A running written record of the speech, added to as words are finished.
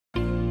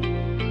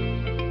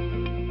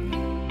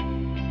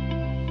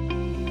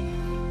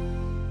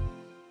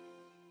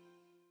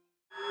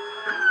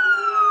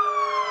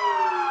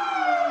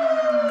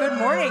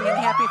morning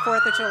and happy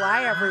 4th of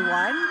July,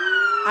 everyone.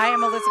 I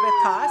am Elizabeth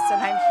Koss, and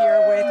I'm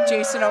here with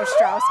Jason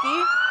Ostrowski.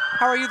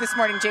 How are you this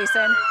morning,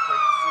 Jason? Great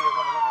to see you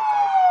on the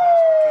Riverside past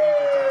the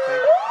cages, I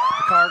think.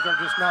 The cars are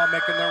just now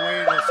making their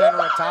way into the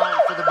center of town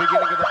for the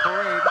beginning of the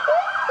parade,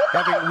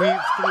 having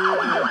weaved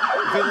through the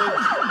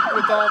village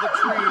with all the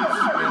trees.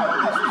 You know,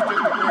 this is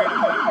just a great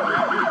event.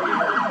 We're happy to be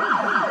here.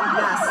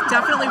 Yes,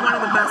 definitely one of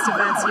the best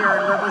events here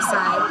in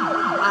Riverside.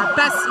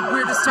 We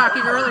were just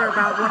talking earlier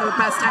about one of the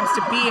best times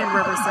to be in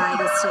Riverside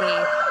is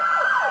today.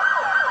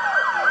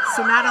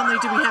 So not only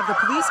do we have the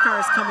police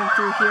cars coming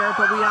through here,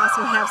 but we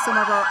also have some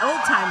of our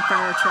old-time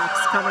fire trucks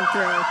coming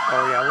through.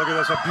 Oh yeah, look at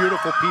this, a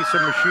beautiful piece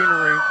of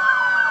machinery.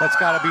 That's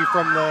got to be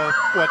from the,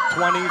 what,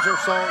 20s or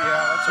so?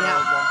 Yeah, that's an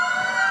old one.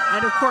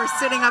 And of course,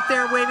 sitting up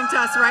there waving to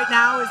us right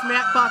now is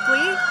Matt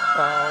Buckley.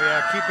 Oh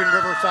yeah, keeping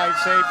Riverside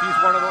safe. He's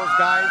one of those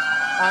guys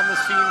on the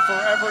scene for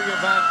every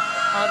event,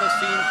 on the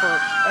scene for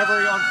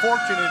every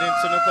unfortunate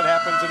incident that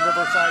happens in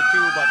Riverside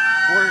too, but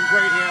we're in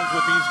great hands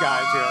with these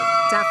guys here.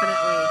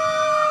 Definitely.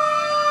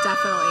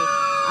 Definitely.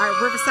 Our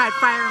Riverside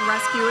Fire and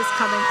Rescue is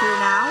coming through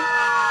now.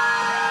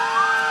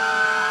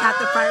 Got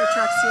the fire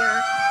trucks here.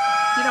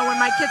 You know, when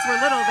my kids were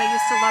little, they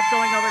used to love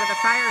going over to the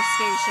fire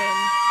station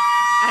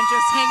and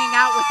just hanging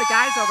out with the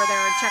guys over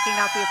there and checking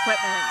out the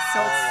equipment.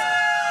 So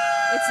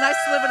it's nice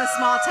to live in a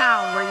small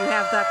town where you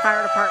have that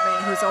fire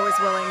department who's always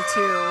willing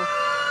to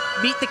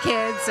meet the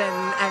kids and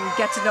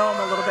get to know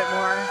them a little bit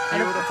more.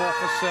 Beautiful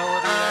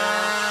facility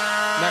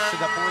there, next to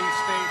the police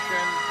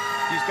station.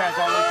 These guys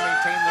always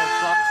maintain their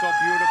trucks so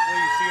beautifully.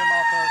 You see them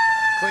out there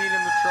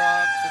cleaning the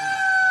trucks,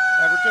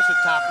 and we're just a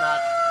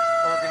top-notch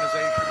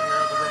organization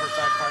here, the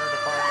Riverside Fire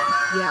Department.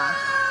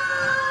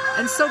 Yeah,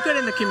 and so good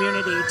in the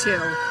community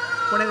too.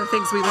 One of the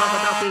things we love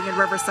about being in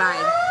Riverside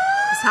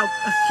is how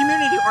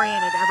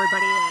community-oriented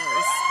everybody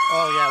is.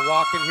 Oh yeah,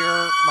 walking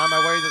here on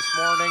my way this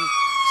morning,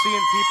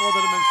 seeing people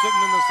that have been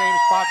sitting in the same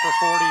spot for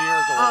 40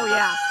 years. Oh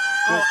yeah,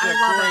 just I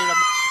love it.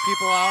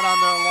 People out on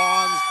their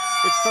lawns.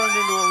 It's turned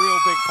into a real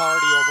big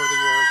party over the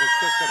years. It's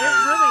just amazing.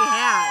 It really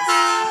has.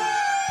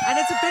 And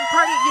it's a big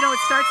party. You know,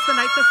 it starts the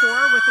night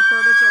before with the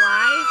 3rd of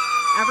July.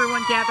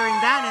 Everyone gathering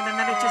then, and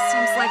then it just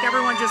seems like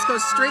everyone just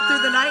goes straight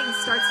through the night and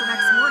starts the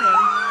next morning.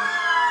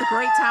 It's a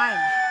great time.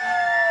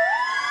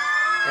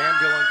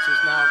 Ambulance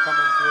is now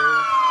coming through.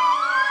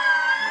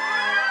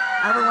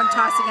 Everyone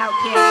tossing out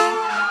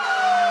candy.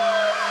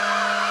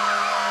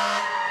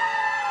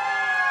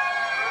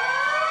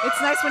 It's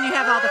nice when you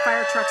have all the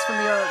fire trucks from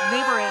the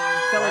neighboring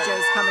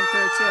villages coming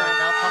through too. Right,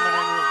 now coming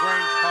into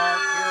Grange Park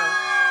here.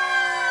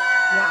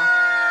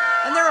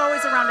 Yeah. And they're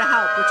always around to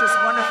help, which is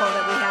wonderful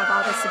that we have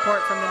all the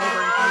support from the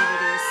neighboring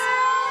communities.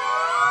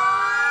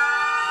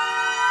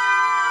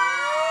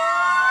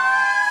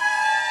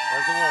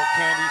 There's a little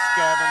candy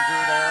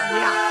scavenger there.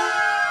 Yeah.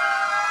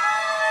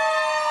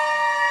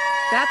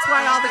 That's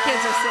why all the kids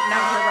are sitting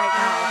out here right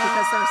now,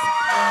 because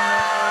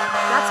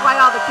that's why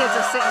all the kids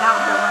are sitting out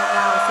here right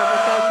now, so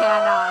that they can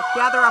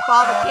gather up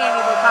all the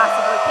candy they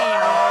possibly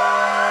can.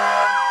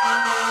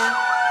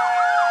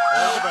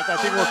 Elizabeth, I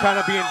think we're kind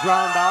of being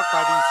drowned out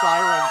by these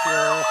sirens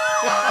here.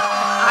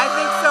 I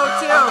think so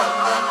too.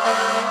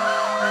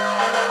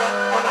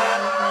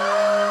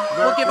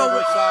 We'll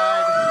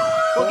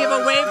give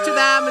a wave to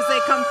them as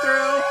they come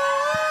through.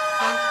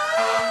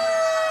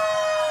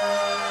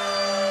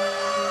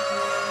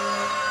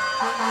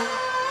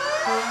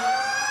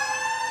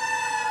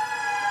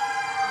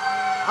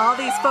 All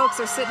these folks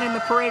are sitting in the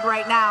parade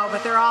right now,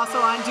 but they're also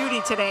on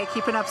duty today,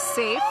 keeping us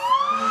safe.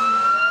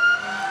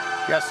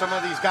 Yeah, some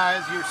of these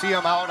guys, you see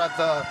them out at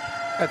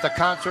the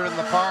concert in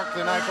the park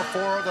the night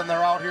before, then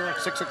they're out here at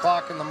 6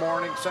 o'clock in the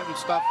morning setting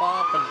stuff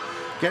up and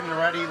getting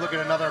ready. Look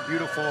at another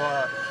beautiful,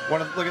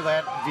 look at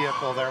that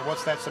vehicle there.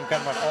 What's that, some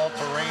kind of an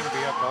all-terrain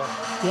vehicle?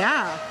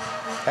 Yeah.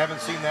 Haven't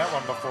seen that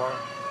one before.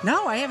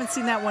 No, I haven't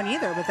seen that one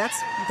either, but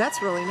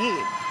that's really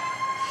neat.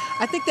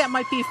 I think that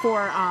might be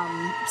for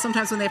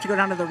sometimes when they have to go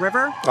down to the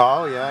river.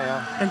 Oh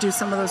yeah. And do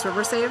some of those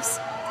river saves.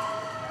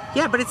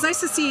 Yeah, but it's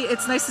nice to see.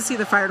 It's nice to see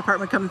the fire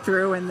department come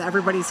through, and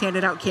everybody's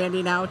handed out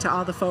candy now to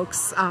all the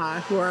folks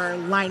who are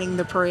lining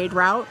the parade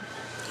route.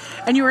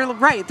 And you were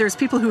right. There's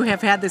people who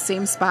have had the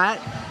same spot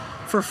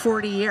for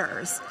 40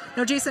 years.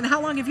 Now, Jason,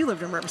 how long have you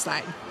lived in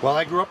Riverside? Well,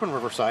 I grew up in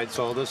Riverside,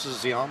 so this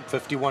is, I'm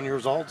 51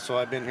 years old, so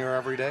I've been here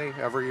every day,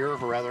 every year,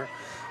 rather.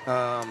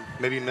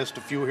 Maybe missed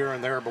a few here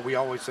and there, but we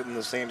always sit in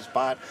the same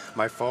spot.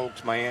 My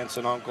folks, my aunts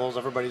and uncles,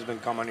 everybody's been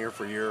coming here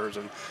for years,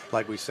 and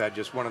like we said,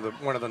 just one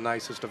of the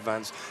nicest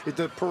events.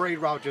 The parade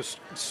route just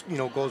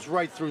goes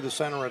right through the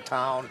center of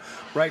town,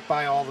 right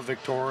by all the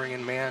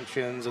Victorian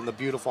mansions and the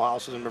beautiful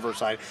houses in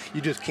Riverside.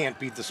 You just can't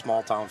beat the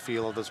small town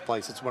feel of this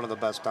place. It's one of the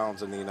best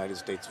towns in the United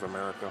States of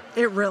America.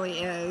 It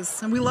really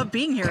is, and we love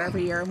being here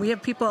every year. And we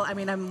have people. I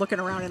mean, I'm looking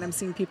around and I'm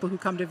seeing people who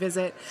come to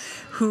visit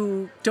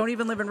who don't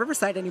even live in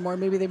Riverside anymore.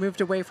 Maybe they moved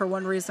away for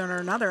one reason or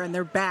another, and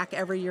they're back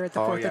every year at the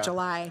 4th of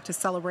July to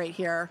celebrate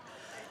here.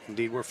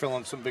 Indeed, we're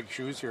filling some big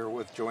shoes here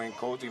with Joanne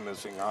Cozy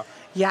missing, huh?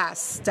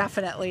 Yes,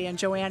 definitely. And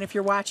Joanne, if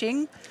you're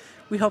watching,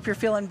 We hope you're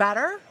feeling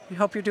better. We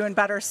hope you're doing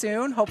better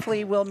soon.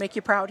 Hopefully we'll make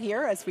you proud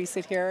here as we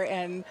sit here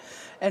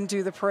and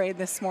do the parade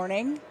this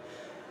morning.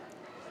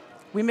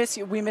 We miss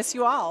you. We miss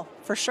you all,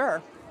 for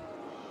sure.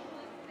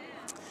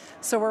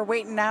 So we're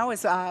waiting now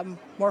as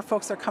more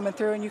folks are coming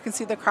through, and you can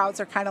see the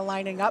crowds are kind of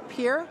lining up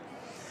here.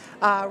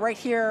 Right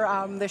here,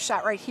 this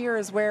shot right here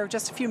is where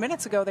just a few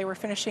minutes ago they were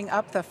finishing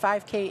up the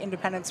 5K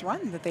Independence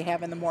Run that they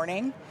have in the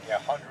morning. Yeah,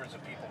 hundreds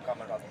of people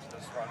coming up to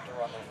this run to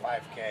run the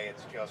 5K.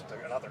 It's just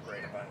another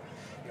great event.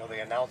 You know,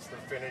 they announce the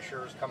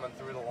finishers coming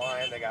through the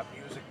line. They got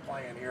music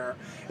playing here.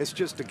 It's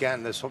just,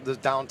 again, this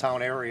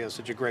downtown area is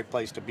such a great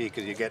place to be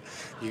because you get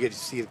to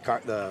see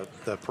the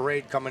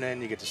parade coming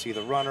in. You get to see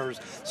the runners.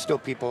 Still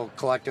people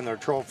collecting their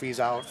trophies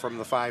out from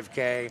the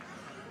 5K.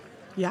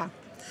 Yeah.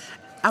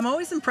 I'm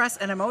always impressed,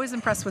 and I'm always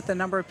impressed with the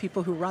number of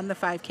people who run the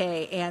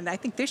 5K, and I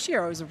think this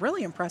year I was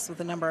really impressed with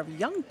the number of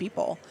young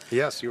people.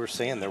 Yes, you were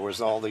saying there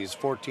was all these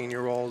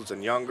 14-year-olds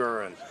and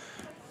younger, and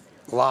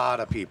a lot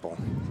of people.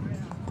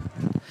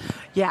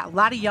 Yeah, a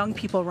lot of young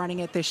people running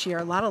it this year,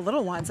 a lot of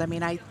little ones. I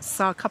mean, I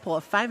saw a couple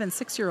of 5- and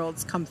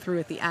 6-year-olds come through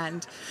at the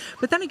end.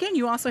 But then again,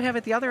 you also have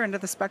at the other end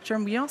of the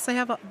spectrum, we also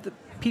have the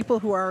people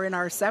who are in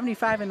our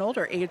 75 and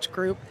older age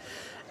group,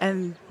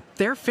 and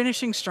they're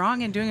finishing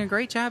strong and doing a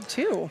great job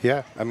too.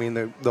 Yeah, I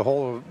mean, the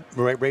whole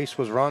race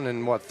was run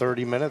in,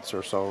 30 minutes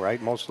or so,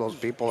 right? Most of those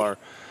people are,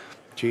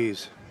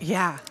 geez.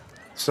 Yeah.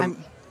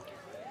 Some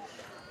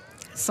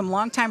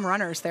longtime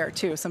runners there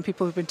too. Some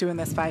people who've been doing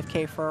this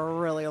 5K for a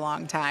really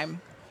long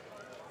time.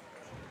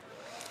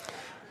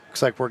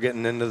 Looks like we're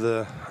getting into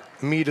the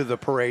meat of the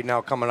parade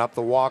now coming up.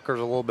 The walkers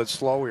a little bit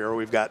slow here.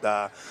 We've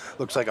got,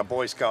 looks like a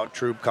Boy Scout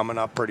troop coming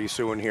up pretty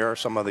soon here.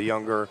 Some of the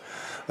younger,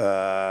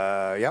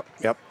 yep.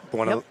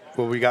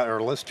 Well, we got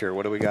our list here.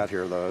 What do we got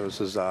here, though? This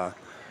is one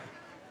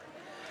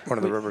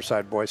of the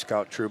Riverside Boy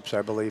Scout troops,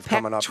 I believe,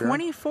 coming up here. Pack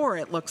 24,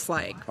 it looks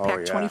like. Oh, Pack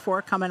yeah.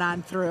 24 coming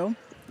on through.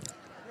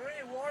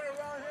 Any water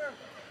around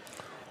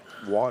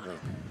here? Water.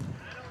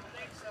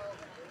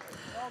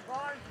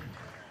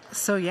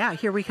 So yeah,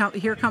 here we come.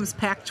 Here comes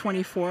Pack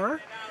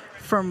 24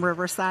 from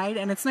Riverside,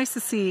 and it's nice to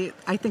see.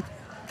 I think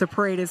the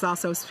parade is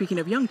also, speaking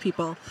of young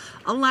people,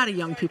 a lot of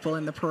young people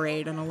in the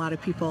parade, and a lot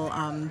of people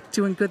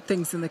doing good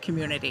things in the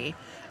community,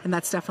 and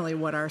that's definitely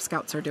what our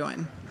scouts are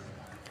doing.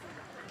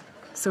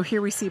 So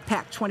here we see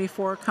Pack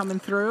 24 coming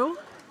through,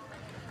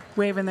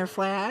 waving their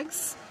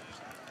flags,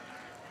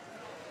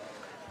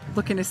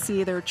 looking to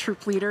see their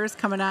troop leaders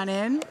coming on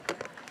in.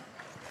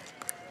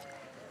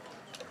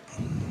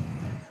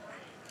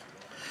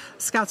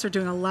 Scouts are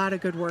doing a lot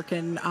of good work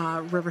in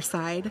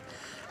Riverside,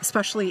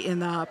 especially in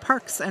the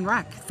parks and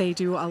rec. They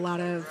do a lot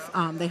of,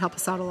 they help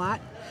us out a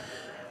lot,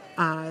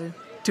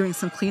 doing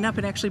some cleanup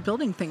and actually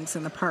building things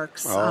in the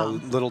parks.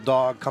 Oh, little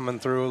dog coming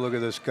through. Look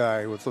at this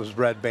guy with those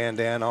red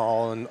bandana,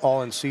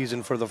 all in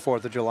season for the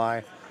 4th of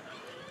July.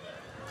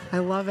 I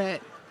love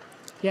it.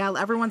 Yeah,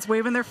 everyone's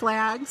waving their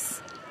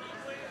flags.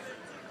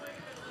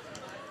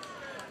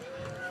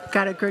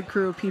 Got a good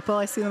crew of people.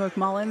 I see the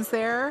McMullins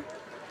there.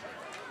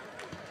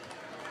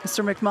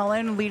 Mr.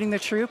 McMullen leading the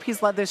troop.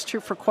 He's led this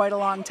troop for quite a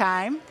long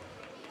time.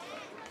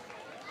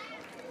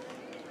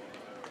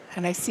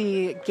 And I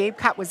see Gabe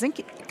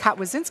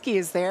Kotwazinski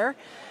is there.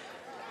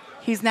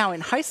 He's now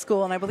in high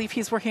school, and I believe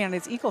he's working on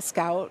his Eagle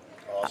Scout.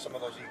 Oh, some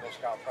of those Eagle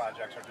Scout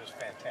projects are just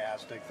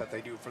fantastic that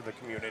they do for the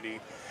community.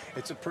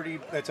 It's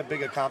a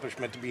big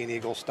accomplishment to be an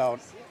Eagle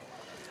Scout.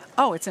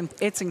 Oh,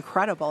 it's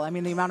incredible. I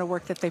mean, the amount of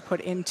work that they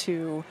put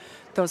into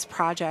those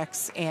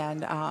projects,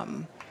 and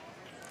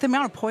the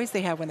amount of poise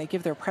they have when they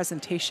give their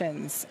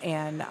presentations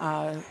and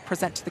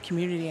present to the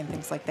community and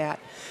things like that.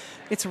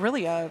 It's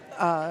really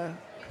a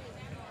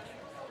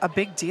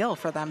big deal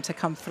for them to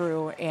come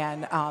through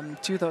and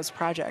do those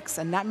projects.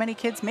 And not many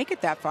kids make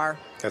it that far.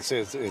 That's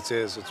it. It's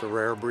a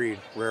rare breed.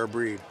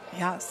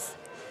 Yes.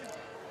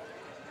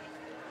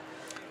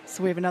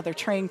 So we have another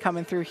train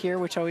coming through here,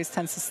 which always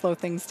tends to slow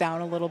things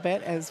down a little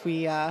bit as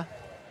we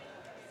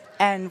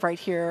end right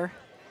here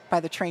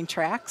by the train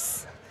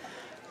tracks.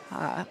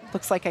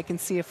 Looks like I can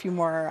see a few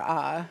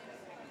more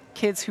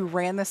kids who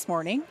ran this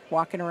morning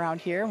walking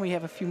around here. And we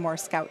have a few more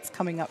scouts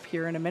coming up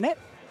here in a minute.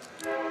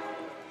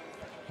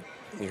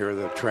 You hear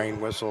the train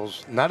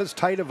whistles. Not as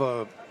tight of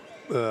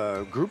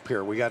a group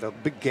here. We got a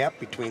big gap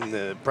between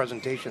the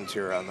presentations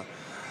here on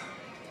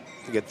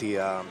to get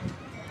the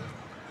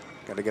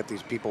got to get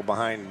these people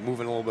behind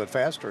moving a little bit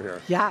faster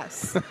here.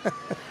 Yes.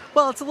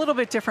 Well, it's a little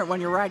bit different when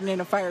you're riding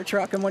in a fire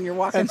truck and when you're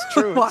walking, That's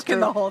true.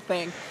 walking the whole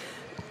thing.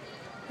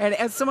 And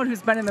as someone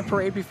who's been in the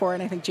parade before,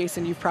 and I think,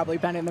 Jason, you've probably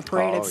been in the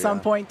parade at some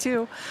point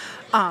too,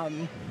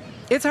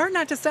 it's hard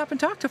not to stop and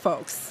talk to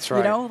folks. That's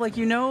right. A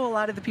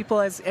lot of the people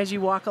as you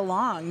walk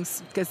along,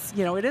 because,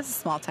 it is a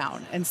small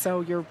town. And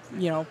so you're,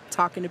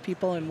 talking to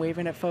people and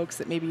waving at folks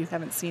that maybe you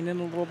haven't seen in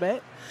a little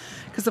bit.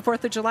 Because the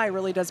 4th of July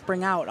really does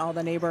bring out all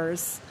the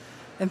neighbors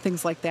and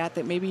things like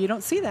that maybe you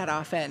don't see that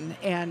often.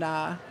 And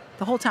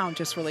the whole town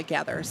just really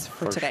gathers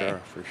for today.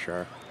 For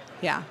sure.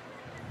 Yeah.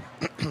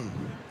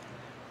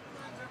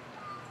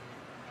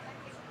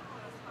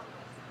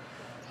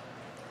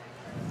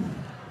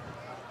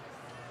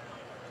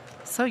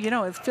 So,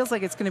 it feels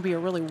like it's going to be a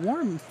really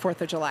warm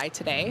 4th of July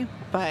today,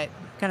 but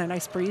got a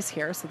nice breeze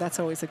here, so that's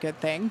always a good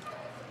thing.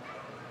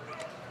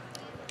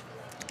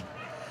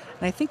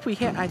 And I think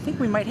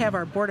we might have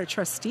our Board of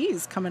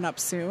Trustees coming up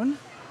soon.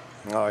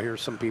 Oh,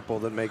 here's some people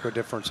that make a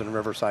difference in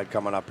Riverside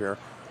coming up here.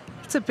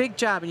 It's a big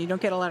job, and you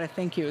don't get a lot of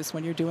thank yous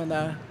when you're doing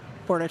the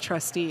Board of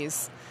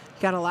Trustees.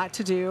 You got a lot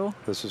to do.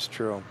 This is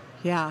true.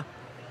 Yeah.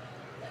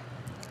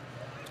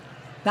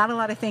 Not a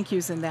lot of thank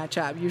yous in that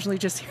job. Usually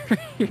just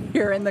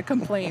hearing the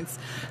complaints.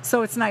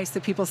 So it's nice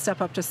that people step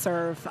up to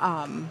serve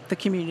the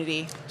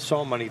community.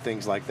 So many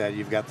things like that.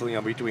 You've got,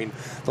 between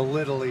the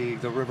Little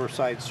League, the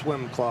Riverside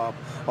Swim Club,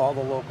 all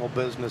the local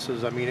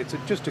businesses. I mean, it's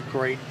just a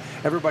great,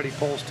 everybody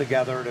pulls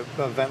together at an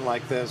event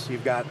like this.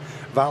 You've got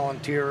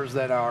volunteers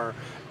that are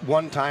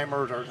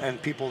one-timers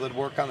and people that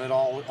work on it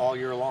all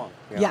year long.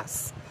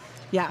 Yes.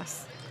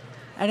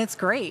 And it's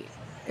great.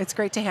 It's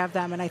great to have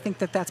them, and I think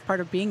that that's part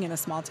of being in a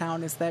small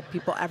town is that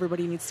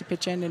everybody needs to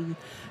pitch in and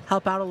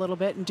help out a little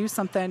bit and do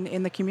something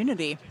in the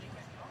community.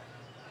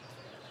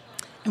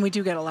 And we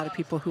do get a lot of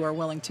people who are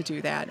willing to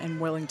do that and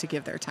willing to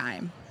give their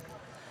time.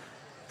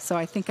 So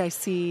I think I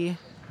see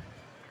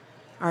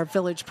our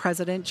village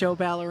president, Joe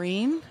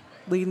Ballerine,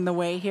 leading the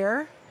way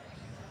here,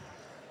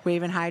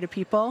 waving hi to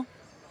people.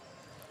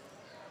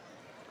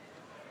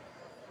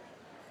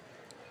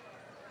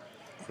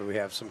 We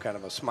have some kind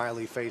of a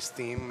smiley face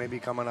theme maybe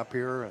coming up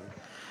here, and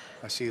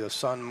I see the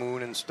sun,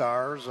 moon, and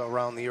stars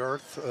around the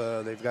earth.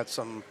 They've got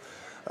some,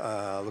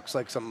 looks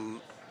like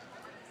some,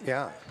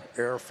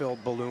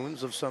 air-filled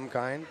balloons of some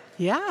kind.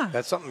 Yeah.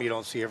 That's something you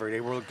don't see every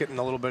day. We're getting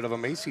a little bit of a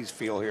Macy's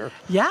feel here.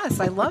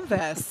 Yes, I love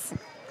this.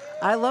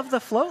 I love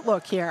the float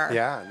look here.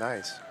 Yeah,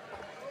 nice.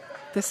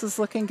 This is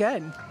looking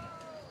good.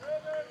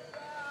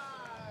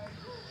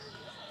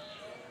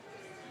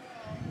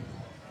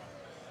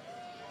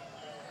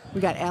 We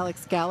got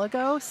Alex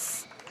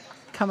Gallegos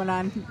coming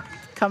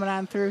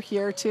on through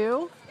here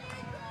too.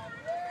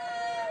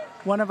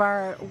 One of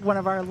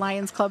our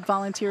Lions Club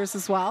volunteers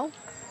as well.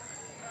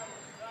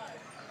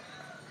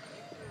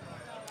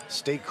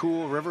 Stay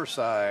cool,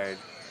 Riverside.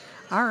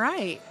 All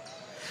right.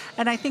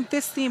 And I think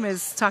this theme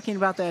is talking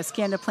about the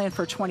SCANDA plan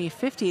for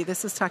 2050.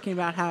 This is talking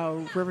about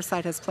how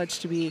Riverside has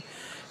pledged to be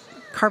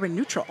carbon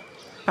neutral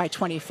by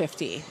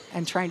 2050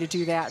 and trying to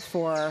do that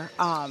for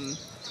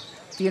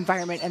the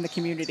environment and the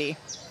community.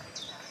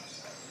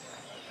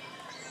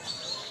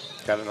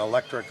 Got an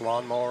electric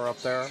lawnmower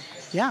up there.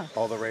 Yeah.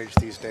 All the rage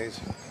these days.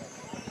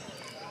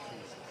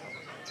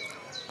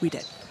 We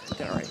did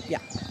all right. Yeah.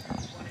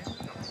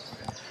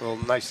 A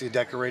little nicely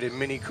decorated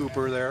Mini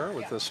Cooper there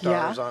with the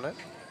stars on it.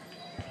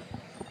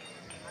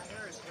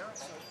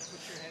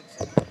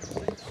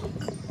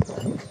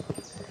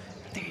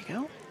 There you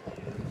go.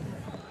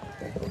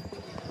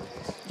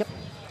 Yep.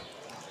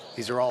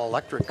 These are all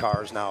electric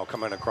cars now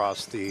coming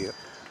across the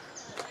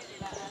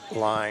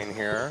line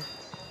here.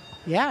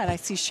 Yeah, and I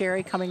see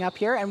Sherry coming up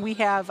here, and we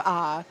have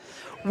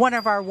one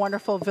of our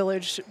wonderful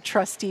village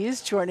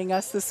trustees joining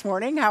us this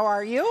morning. How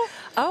are you?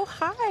 Oh,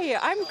 hi.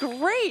 I'm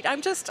great.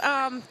 I'm just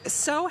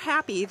so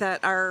happy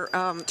that our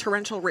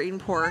torrential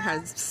rainpour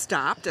has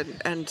stopped.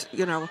 And,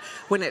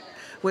 when it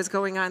was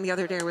going on the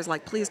other day, I was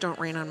like, please don't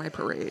rain on my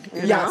parade.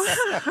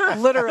 Yes,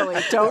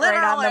 literally, don't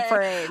rain on the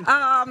parade.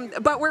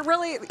 But we're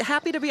really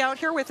happy to be out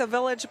here with the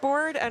village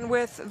board and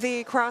with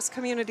the Cross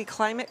Community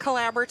Climate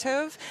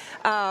Collaborative,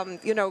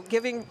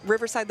 giving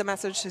Riverside the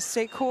message to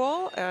stay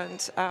cool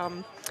and,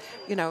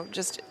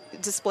 just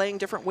displaying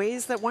different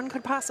ways that one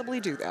could possibly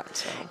do that.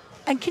 So.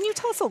 And can you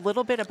tell us a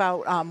little bit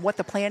about what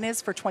the plan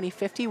is for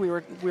 2050? We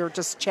were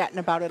just chatting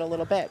about it a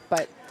little bit,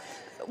 but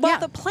well,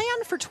 the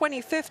plan for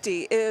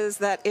 2050 is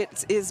that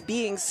it is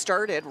being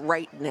started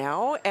right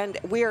now, and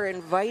we are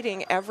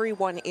inviting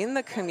everyone in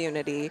the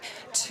community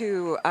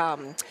to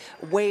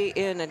weigh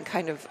in and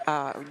kind of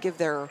give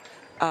their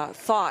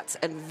thoughts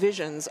and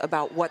visions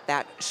about what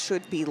that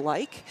should be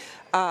like,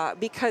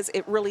 because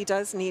it really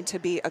does need to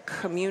be a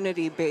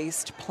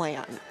community-based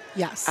plan.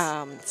 Yes.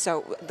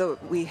 So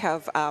we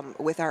have,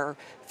 with our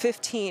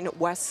 15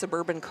 West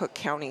Suburban Cook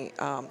County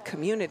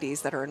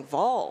communities that are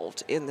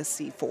involved in the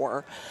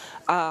C4,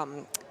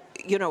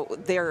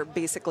 there are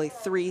basically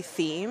 3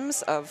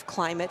 themes of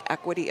climate,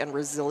 equity, and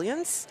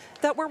resilience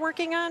that we're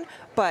working on,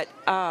 but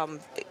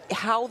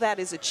how that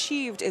is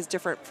achieved is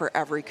different for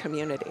every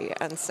community,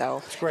 and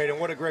so... It's great, and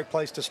what a great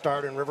place to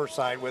start in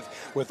Riverside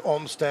with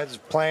Olmsted's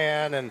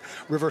plan, and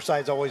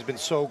Riverside's always been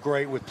so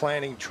great with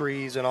planting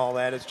trees and all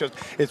that.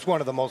 It's one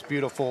of the most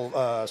beautiful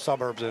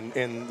suburbs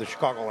in the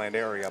Chicagoland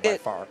area by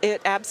far.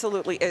 It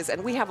absolutely is,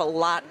 and we have a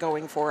lot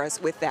going for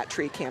us with that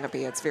tree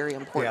canopy. It's very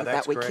important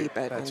that we keep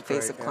it in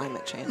face of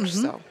climate change.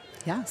 Mm-hmm. So,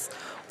 yes.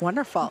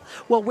 Wonderful.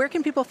 Well, where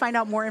can people find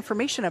out more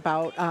information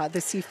about the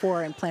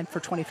C4 and Plan for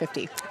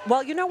 2050?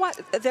 Well, you know what?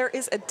 There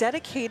is a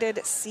dedicated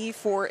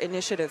C4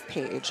 initiative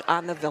page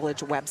on the village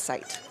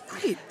website.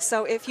 Great.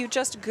 So if you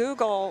just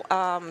Google,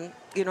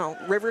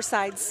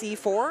 Riverside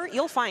C4,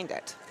 you'll find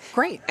it.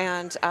 Great.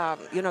 And,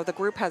 the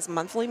group has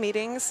monthly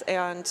meetings,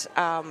 and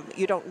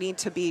you don't need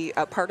to be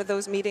a part of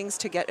those meetings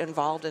to get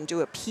involved and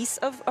do a piece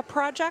of a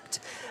project.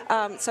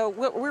 So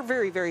we're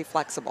very, very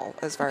flexible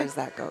as far as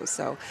that goes.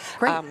 So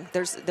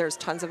there's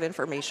tons of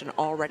information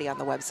already on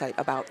the website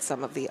about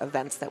some of the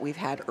events that we've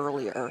had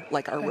earlier,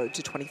 like our Road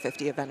to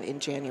 2050 event in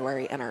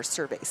January and our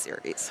survey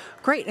series.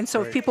 Great. And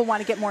so if people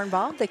want to get more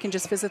involved, they can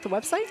just visit the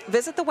website?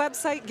 Visit the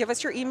website, give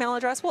us your email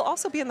address. We'll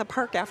also be in the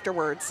park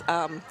afterwards,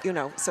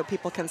 so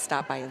people can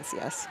stop by and see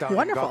us. Down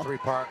Wonderful. in Guthrie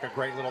Park, a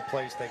great little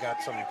place. They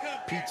got some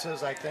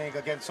pizzas, I think.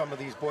 Again, some of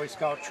these Boy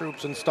Scout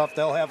troops and stuff,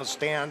 they'll have a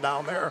stand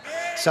down there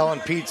selling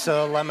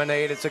pizza,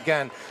 lemonade. It's,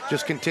 again,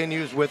 just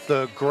continues with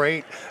the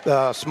great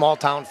small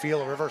town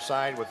feel of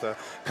Riverside with the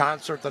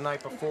concert the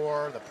night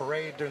before, the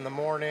parade in the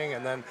morning,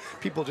 and then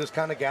people just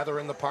kind of gather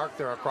in the park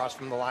there across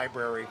from the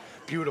library.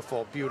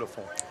 Beautiful,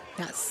 beautiful.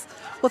 Yes.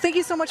 Well, thank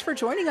you so much for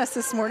joining us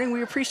this morning.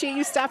 We appreciate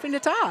you stopping to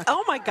talk.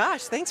 Oh, my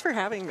gosh. Thanks for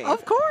having me.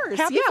 Of course.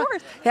 Happy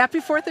 4th. Happy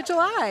 4th of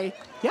July.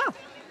 Yeah.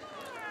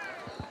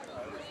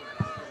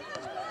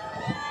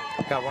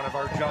 Got one of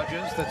our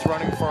judges that's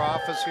running for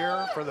office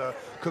here for the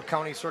Cook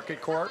County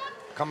Circuit Court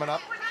coming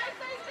up.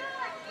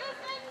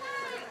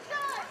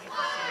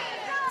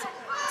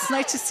 It's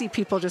nice to see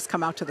people just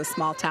come out to the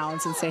small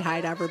towns and say hi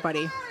to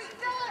everybody.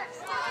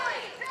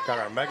 Got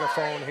our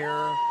megaphone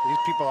here. These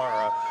people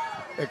are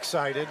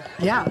excited.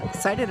 Yeah,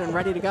 excited and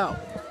ready to go.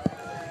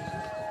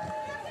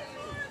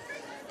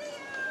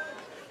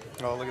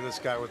 Oh, look at this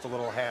guy with the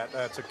little hat.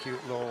 That's a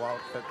cute little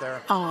outfit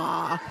there.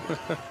 Aw.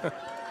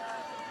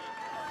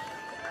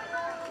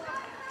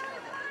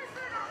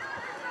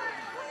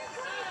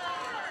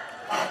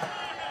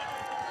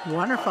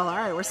 Wonderful. All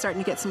right, we're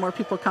starting to get some more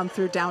people come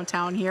through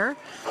downtown here.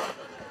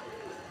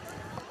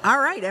 All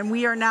right, and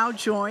we are now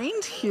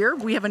joined here.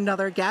 We have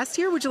another guest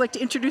here. Would you like to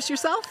introduce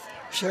yourself?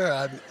 Sure.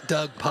 I'm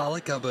Doug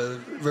Pollock. I'm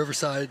a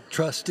Riverside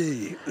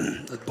trustee,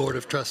 the Board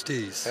of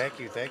Trustees. Thank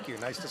you, thank you.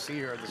 Nice to see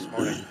you here this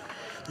morning.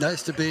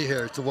 Nice to be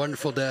here. It's a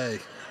wonderful day.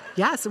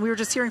 Yes, and we were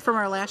just hearing from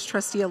our last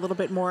trustee a little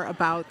bit more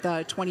about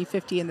the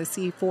 2050 and the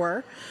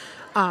C4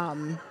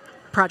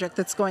 project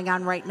that's going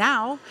on right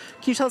now.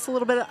 Can you tell us a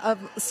little bit of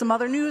some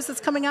other news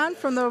that's coming on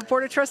from the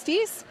Board of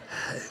Trustees?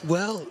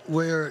 Well,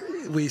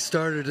 we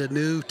started a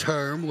new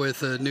term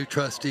with a new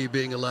trustee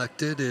being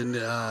elected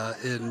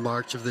in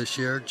March of this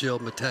year, Jill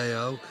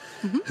Mateo,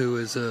 who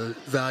is a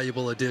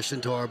valuable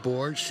addition to our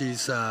board.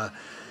 She's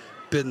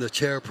been the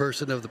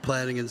chairperson of the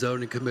Planning and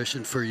Zoning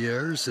Commission for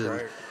years,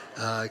 and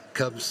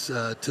comes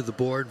to the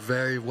board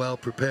very well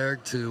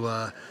prepared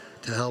to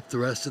help the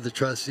rest of the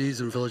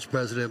trustees and Village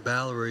President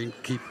Ballerine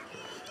keep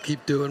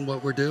doing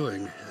what we're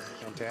doing.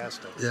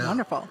 Fantastic. Yeah.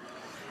 Wonderful.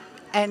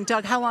 And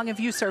Doug, how long have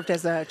you served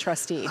as a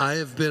trustee? I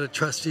have been a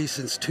trustee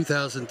since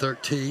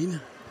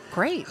 2013.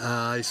 Great.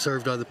 I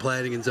served on the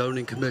Planning and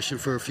Zoning Commission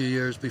for a few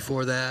years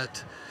before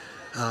that,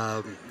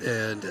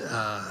 and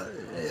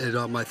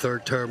on my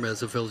third term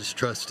as a village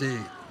trustee.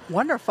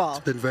 Wonderful. It's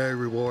been very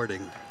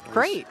rewarding.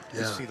 Great.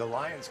 You see the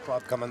Lions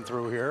Club coming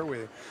through here.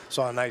 We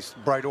saw a nice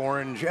bright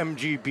orange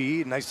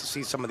MGB. Nice to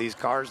see some of these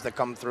cars that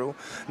come through.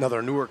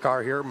 Another newer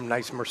car here,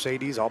 nice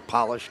Mercedes, all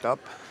polished up.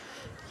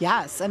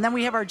 Yes, and then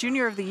we have our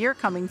Junior of the Year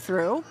coming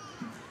through.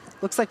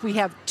 Looks like we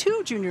have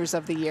 2 Juniors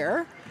of the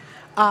Year.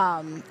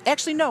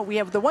 Actually, no, we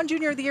have the 1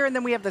 Junior of the Year, and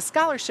then we have the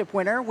scholarship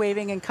winner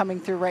waving and coming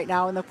through right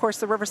now. And of course,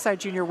 the Riverside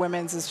Junior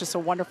Women's is just a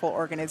wonderful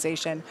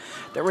organization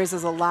that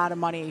raises a lot of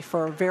money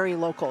for very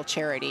local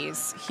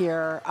charities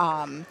here,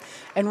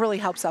 and really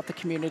helps out the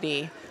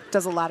community.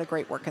 Does a lot of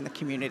great work in the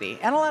community,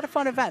 and a lot of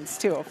fun events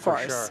too, of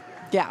course. Sure.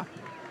 Yeah.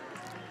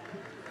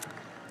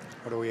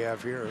 What do we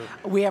have here?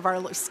 We have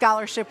our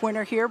scholarship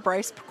winner here,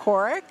 Bryce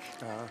Pekoric.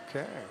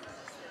 Okay.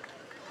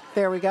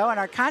 There we go. And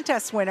our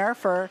contest winner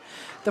for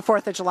the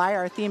 4th of July,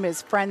 our theme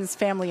is Friends,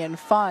 Family, and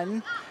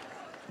Fun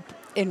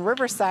in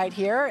Riverside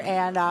here.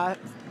 And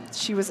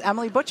she was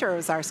Emily Butcher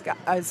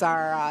as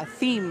our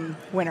theme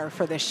winner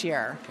for this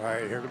year. All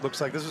right, here it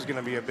looks like this is going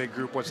to be a big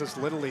group. What's this,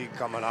 Little League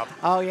coming up?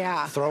 Oh,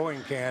 yeah.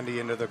 Throwing candy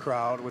into the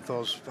crowd with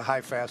those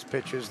high, fast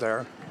pitches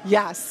there.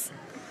 Yes.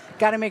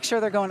 Got to make sure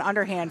they're going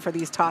underhand for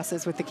these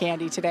tosses with the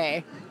candy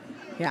today.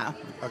 Yeah.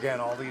 Again,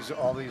 all these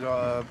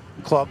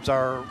clubs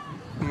are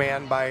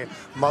manned by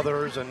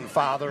mothers and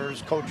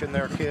fathers coaching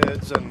their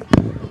kids, and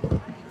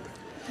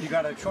you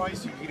got a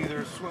choice. You can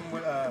either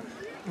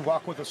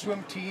walk with a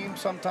swim team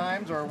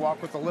sometimes, or walk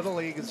with the Little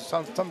League. It's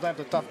sometimes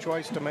a tough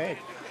choice to make.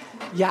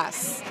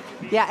 Yes.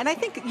 Yeah, and I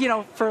think,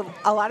 for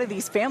a lot of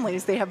these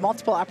families, they have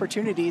multiple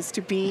opportunities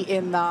to be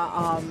in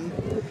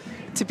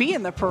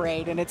the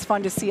parade, and it's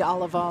fun to see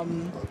all of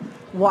them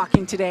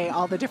walking today,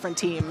 all the different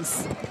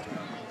teams.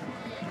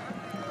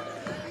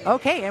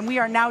 Okay, and we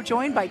are now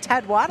joined by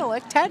Ted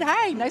Wadelick. Ted,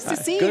 hi, nice to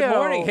see you. Good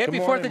morning. Happy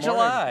Good 4th morning, of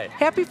July.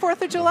 Happy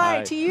 4th of July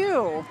Hi. to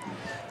you.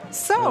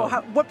 So,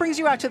 what brings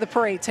you out to the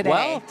parade today?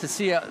 Well, to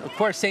see, of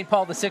course, St.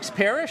 Paul VI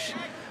Parish,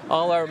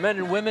 all our men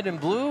and women in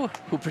blue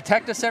who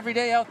protect us every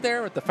day out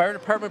there with the fire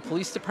department,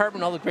 police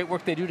department, all the great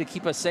work they do to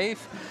keep us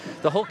safe,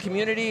 the whole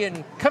community,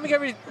 and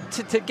coming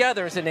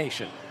together as a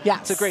nation.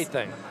 Yes. It's a great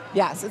thing.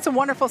 Yes, it's a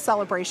wonderful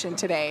celebration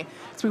today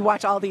as we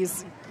watch all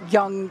these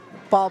young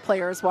ball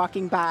players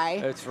walking by.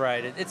 That's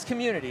right. It's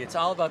community. It's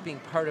all about being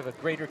part of a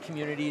greater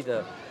community.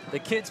 The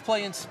kids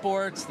playing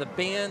sports, the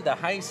band, the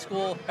high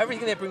school,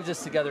 everything that brings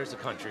us together as a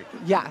country.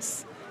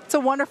 Yes. It's a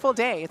wonderful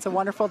day. It's a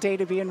wonderful day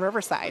to be in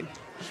Riverside.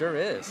 Sure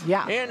is.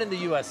 Yeah. And in the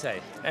USA.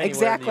 Anywhere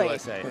Exactly. in the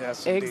USA.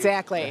 Yes,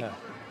 Exactly. Yeah.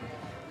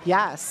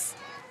 Yes.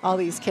 All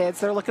these kids,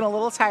 they're looking a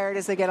little tired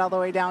as they get all the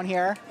way down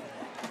here,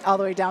 all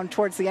the way down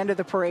towards the end of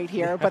the parade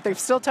here, but they're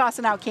still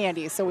tossing out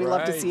candy, so we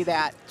love to see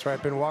that. That's right.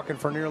 I've been walking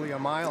for nearly a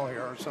mile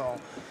here, so.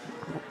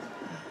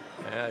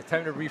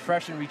 Time to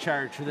refresh and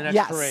recharge for the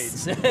next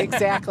parades.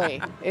 Exactly,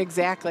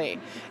 exactly.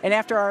 And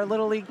after our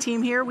Little League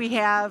team here, we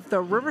have the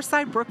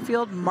Riverside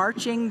Brookfield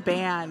Marching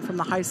Band from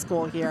the high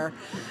school here.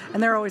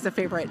 And they're always a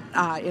favorite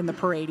in the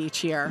parade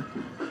each year.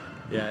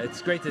 Yeah,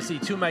 it's great to see.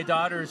 Two of my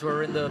daughters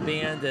were in the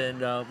band,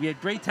 and we had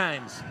great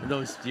times in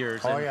those years.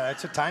 Oh, yeah,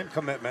 it's a time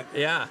commitment.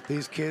 Yeah.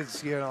 These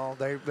kids, you know,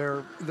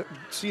 they're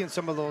seeing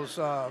some of those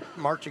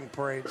marching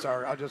parades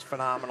are just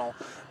phenomenal.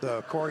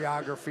 The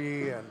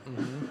choreography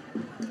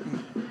and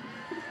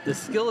the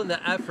skill and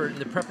the effort and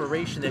the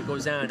preparation that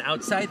goes on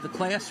outside the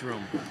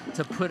classroom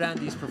to put on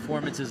these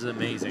performances is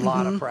amazing. A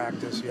lot of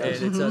practice,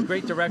 yes. And it's a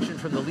great direction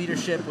from the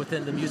leadership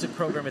within the music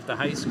program at the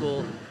high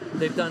school.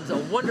 They've done a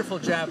wonderful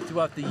job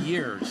throughout the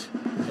years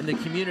in the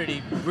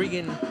community,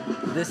 bringing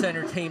this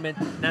entertainment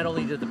not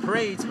only to the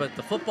parades, but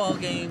the football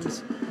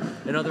games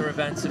and other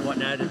events and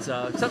whatnot. It's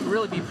something to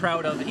really be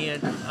proud of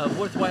and a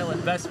worthwhile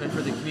investment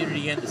for the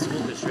community and the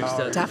school districts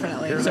to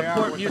definitely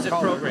support music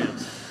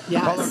programs.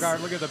 Yes. Color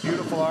guard, look at the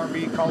beautiful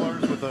RV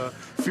colors with the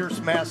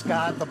fierce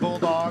mascot, the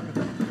bulldog.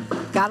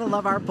 Gotta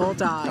love our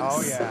Bulldogs.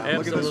 Oh, yeah. Absolutely.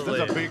 Look at this. This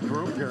is a big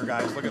group here,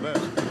 guys. Look at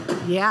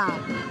this. Yeah.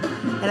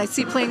 And I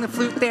see playing the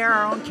flute there,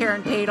 our own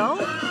Karen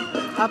Padel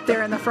up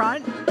there in the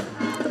front.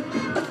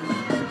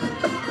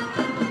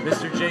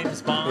 Mr.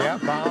 James Baum. Yeah,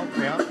 Baum,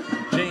 yeah.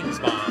 James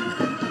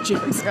Baum.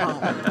 James Baum.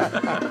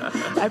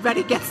 I bet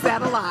he gets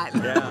that a lot.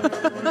 Yeah.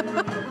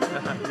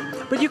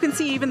 But you can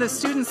see even the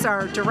students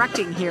are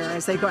directing here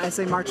as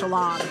they march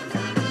along.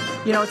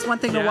 You know, it's one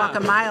thing to walk a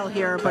mile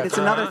here, but it's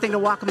another thing to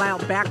walk a mile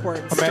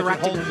backwards. Imagine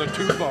directing holding the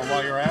tuba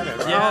while you're at it.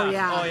 Right? Yeah. Oh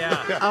yeah. Oh,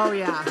 yeah. Oh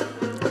yeah.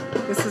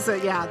 This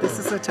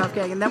is a tough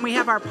gig. And then we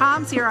have our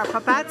poms here, our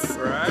puppets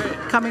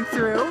coming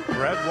through.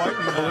 Red, white,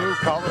 and blue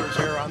colors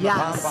here on the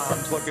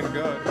pom-poms, looking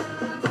good.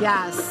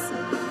 Yes.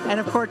 And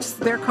of course,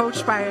 they're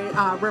coached by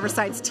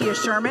Riverside's Tia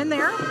Sherman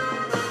there,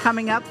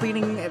 coming up,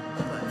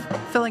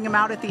 filling them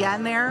out at the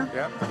end there.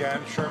 Yep,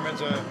 again,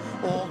 Sherman's an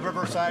old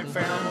Riverside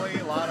family,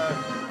 a lot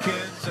of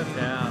kids and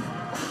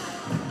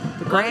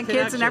the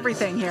grandkids and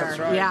everything here. That's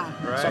right.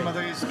 Yeah. Right. Some of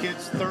these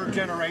kids, third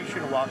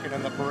generation walking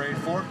in the parade,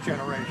 fourth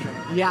generation.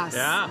 Yes.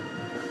 Yeah.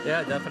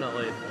 Yeah,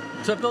 definitely.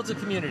 So it builds a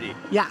community.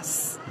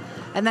 Yes.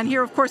 And then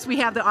here, of course, we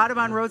have the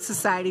Audubon Road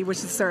Society, which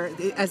is their,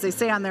 as they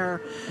say on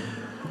their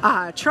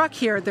truck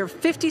here, their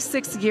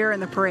 56th year in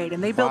the parade,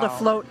 and they build a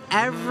float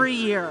every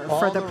year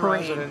for the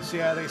parade. Residents,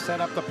 they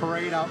set up the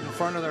parade out in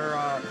front of their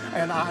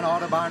and on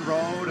Audubon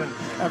Road, and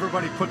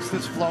everybody puts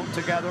this float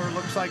together.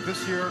 Looks like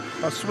this year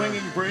a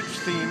swinging bridge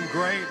theme.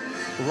 Great,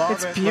 love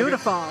it. It's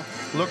beautiful.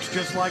 Looks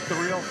just like the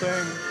real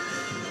thing.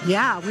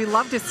 Yeah, we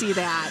love to see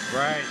that.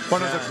 Right.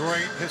 One of the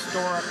great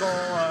historical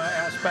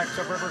aspects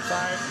of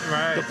Riverside.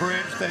 Right. The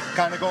bridge that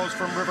kind of goes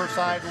from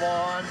Riverside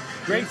Lawn.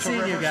 Great into seeing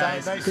you Riverside.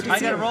 guys. Nice Good to I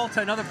see got to you. roll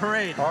to another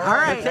parade. All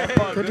right. Have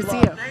fun. Good to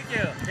see luck. you. Thank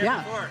you.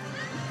 Yeah.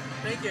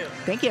 Thank you.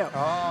 Thank you. Oh, and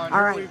All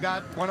here right. we've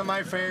got one of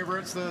my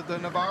favorites, the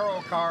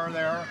Navarro car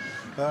there.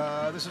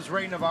 This is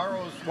Ray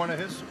Navarro's, one of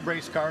his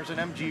race cars, an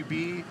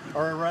MGB,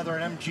 or rather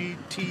an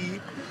MGT,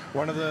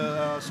 one of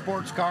the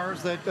sports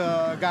cars that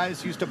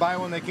guys used to buy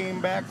when they came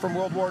back from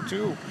World War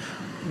II.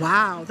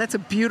 Wow, that's a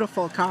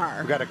beautiful car.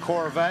 We've got a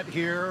Corvette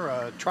here,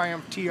 a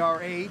Triumph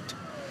TR8,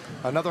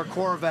 another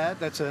Corvette,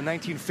 that's a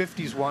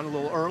 1950s one, a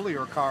little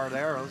earlier car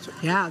there.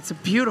 Yeah, it's a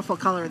beautiful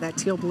color, that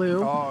teal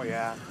blue. Oh,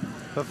 yeah.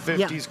 The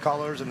 50s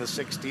colors and the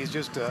 60s,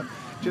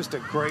 just a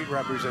great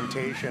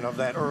representation of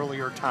that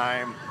earlier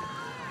time.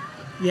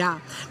 Yeah.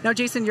 Now,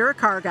 Jason, you're a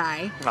car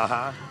guy.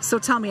 Uh-huh. So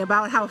tell me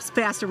about how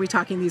fast are we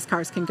talking these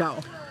cars can go?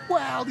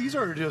 Well, these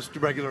are just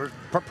regular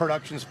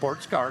production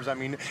sports cars. I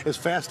mean, as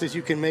fast as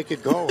you can make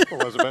it go,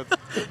 Elizabeth.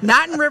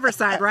 Not in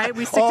Riverside, right?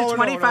 We stick to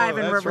 25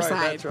 in that's Riverside.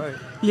 Right, that's right.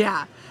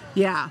 Yeah,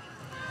 yeah.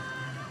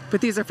 But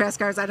these are fast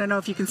cars. I don't know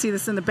if you can see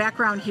this in the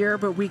background here,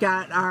 but we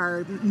got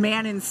our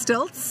man in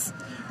stilts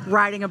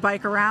riding a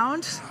bike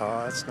around.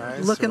 Oh, that's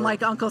nice. Looking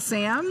like Uncle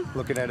Sam.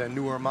 Looking at a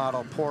newer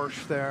model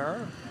Porsche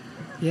there.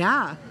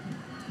 Yeah.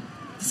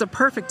 It's a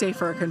perfect day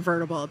for a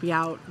convertible. Be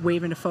out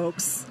waving to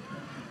folks.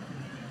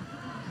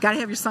 Got to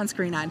have your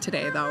sunscreen on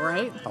today, though,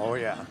 right? Oh,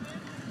 yeah.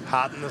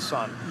 Hot in the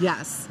sun.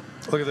 Yes.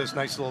 Look at this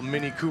nice little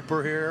Mini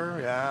Cooper here.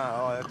 Yeah,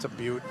 oh, that's a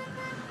beaut.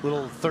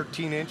 little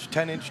 13-inch,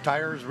 10-inch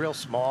tires, real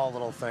small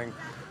little thing.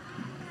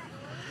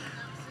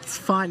 It's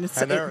fun.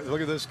 And there,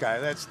 look at this guy.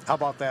 How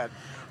about that?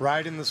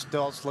 Ride in the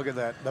stilts. Look at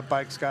that. The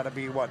bike's got to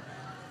be what?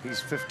 He's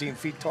 15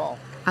 feet tall.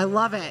 I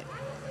love it.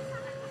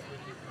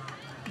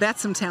 That's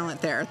some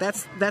talent there.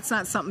 That's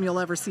not something you'll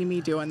ever see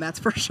me doing, that's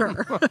for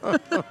sure.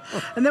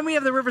 And then we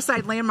have the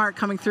Riverside Landmark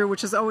coming through,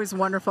 which is always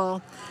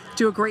wonderful.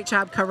 Do a great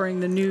job covering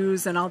the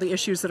news and all the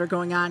issues that are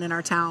going on in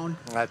our town.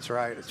 That's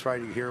right. That's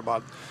right. You hear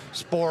about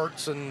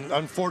sports and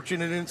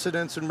unfortunate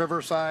incidents in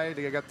Riverside.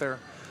 You got their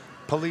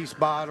police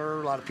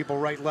blotter. A lot of people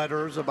write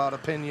letters about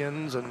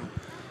opinions, and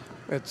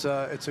it's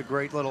a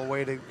great little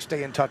way to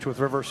stay in touch with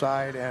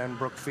Riverside and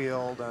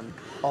Brookfield and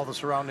all the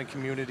surrounding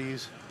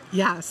communities.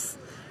 Yes.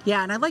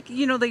 Yeah, and I like,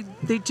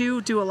 they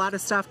do a lot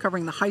of stuff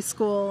covering the high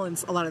school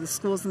and a lot of the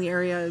schools in the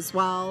area as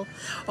well.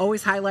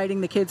 Always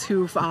highlighting the kids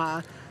who've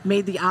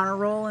made the honor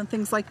roll and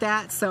things like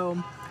that. So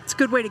it's a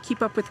good way to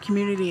keep up with the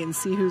community and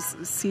see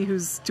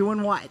who's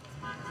doing what.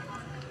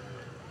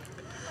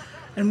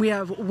 And we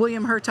have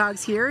William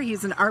Hertogs here.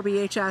 He's an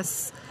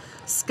RBHS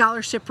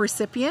scholarship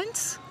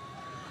recipient,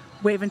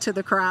 waving to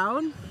the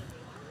crowd.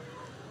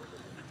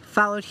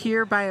 Followed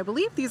here by, I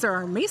believe these are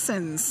our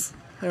Masons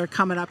that are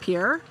coming up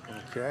here.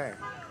 Okay.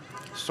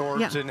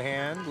 Swords in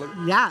hand.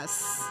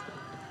 Yes.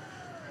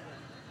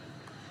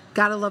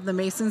 Gotta love the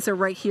Masons. They're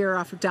right here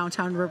off of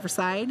downtown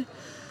Riverside.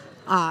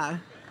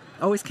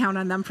 Always count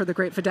on them for the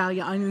Great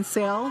Vidalia Onion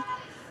Sale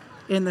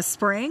in the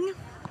spring.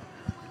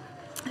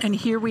 And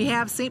here we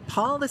have St.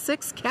 Paul VI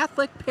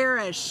Catholic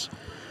Parish.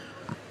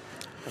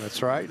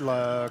 That's right.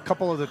 A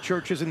couple of the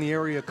churches in the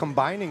area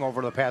combining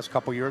over the past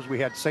couple years. We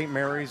had St.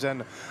 Mary's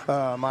and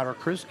Mater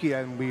Christi,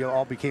 and we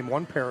all became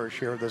one parish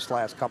here this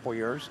last couple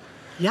years.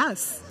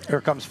 Yes.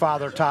 Here comes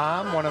Father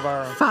Tom, one of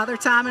our... Father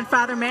Tom and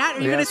Father Matt.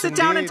 Are you going to sit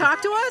down and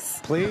talk to us?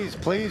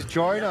 Please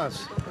join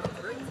us.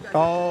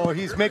 Oh,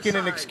 he's making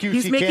an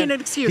excuse. He's making an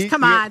excuse.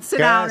 Come on, sit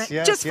down.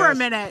 Just for a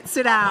minute.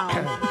 Sit down.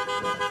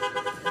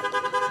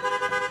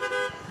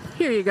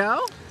 Here you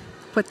go.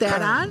 Put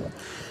that on.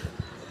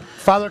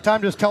 Father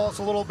Tom, just tell us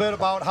a little bit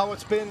about how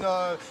it's been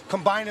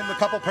combining the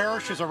couple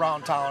parishes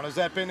around town. Has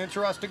that been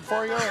interesting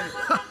for you?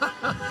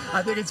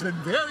 I think it's been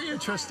very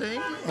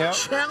interesting,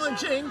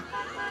 challenging,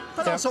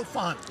 but also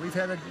fun. We've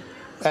had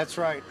That's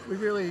right. We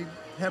really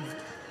have.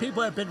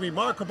 People have been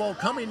remarkable,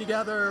 coming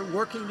together,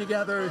 working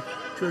together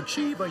to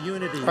achieve a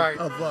unity of three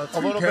a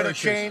little parishes. bit of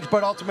change,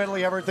 but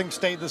ultimately everything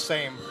stayed the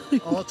same.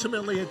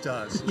 Ultimately, it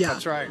does. Yeah.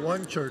 That's right.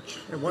 One church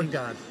and one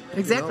God.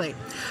 Exactly.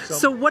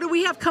 So what do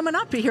we have coming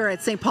up here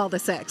at St. Paul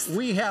VI?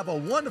 We have a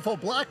wonderful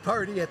block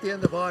party at the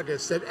end of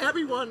August that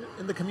everyone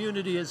in the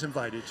community is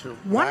invited to.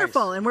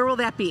 Wonderful. Nice. And where will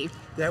that be?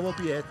 That will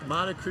be at the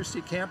Mater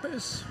Christi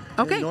campus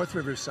in North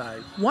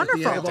Riverside.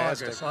 Wonderful. At the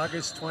end of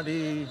August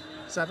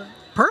 27th.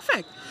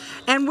 Perfect.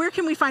 And where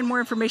can we find more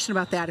information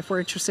about that if we're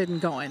interested in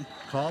going?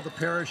 Call the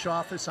parish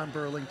office on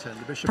Burlington,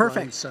 the Bishop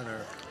Ryan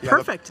Center. Yeah,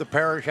 Perfect. The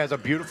parish has a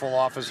beautiful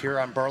office here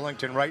on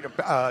Burlington, right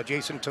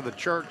adjacent to the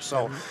church,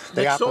 so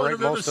they Next operate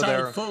door to most of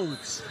their...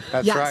 Foods.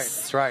 That's Yes. right,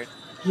 that's right.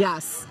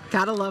 Yes.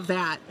 Gotta love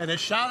that. And a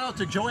shout out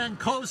to Joanne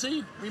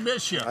Cozy. We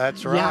miss you.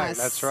 That's right, Yes.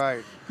 that's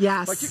right.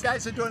 Yes. But you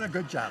guys are doing a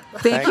good job.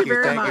 Thank you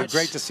very thank much. you.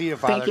 Great to see you,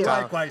 Father Thank you.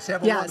 Tom. Likewise.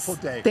 Have a wonderful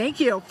day. Thank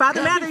you.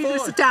 Father Matt, are you going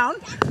to sit down?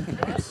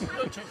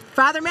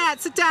 Father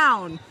Matt, sit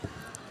down.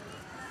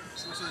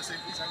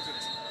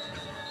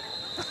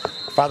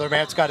 Father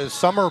Matt's got his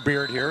summer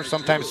beard here,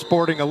 sometimes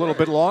sporting a little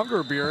bit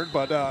longer beard,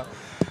 but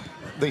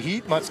the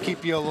heat must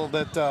keep you a little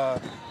bit...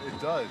 It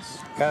does.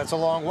 Yeah, it's a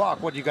long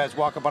walk. What, you guys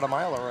walk about a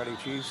mile already,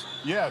 Cheese?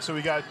 Yeah, so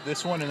we got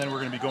this one, and then we're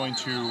going to be going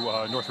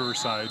to North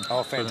Riverside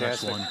Oh, for the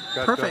next fantastic. one.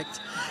 Good,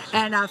 Perfect.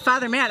 And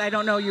Father Matt, I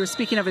don't know, you were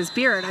speaking of his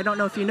beard. I don't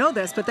know if you know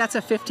this, but that's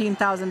a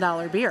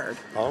 $15,000 beard.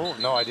 Oh,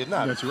 no, I did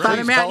not. That's right. Father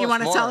Please Matt, you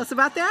want to more. tell us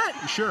about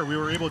that? Sure, we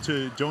were able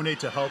to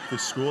donate to help the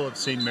school of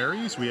St.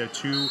 Mary's. We had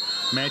 2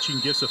 matching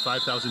gifts of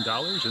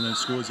 $5,000, and then the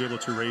school was able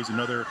to raise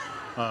another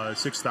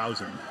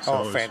 $6,000. So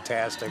Oh, it was-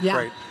 fantastic. Yeah.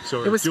 Great.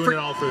 So It was doing free- it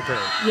all for the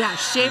parish. Yeah,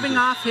 shaving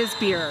off his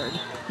beard.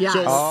 Yes.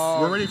 So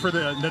we're ready for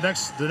the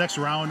next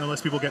round, unless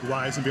people get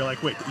wise and be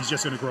like, wait, he's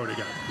just going to grow it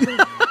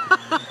again.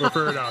 We'll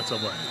figure it out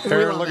some way.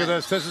 Here, love look it. at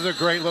this. This is a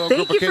great little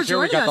Thank group of you for kids here.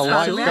 We got the joining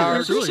us, Father Matt.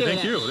 lifeguards. Appreciate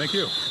Thank it. you, thank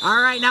you.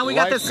 All right, now we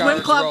got the swim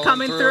Lifeguards club rolling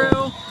coming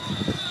through.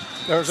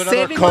 There's another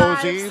Saving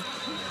cozy, lives.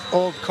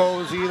 old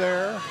cozy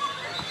there.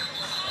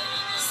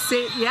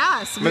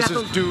 Yes. We got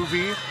Mrs. the,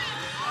 Doovie.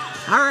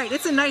 all right,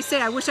 it's a nice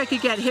day. I wish I could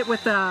get hit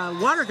with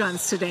water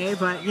guns today,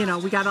 but,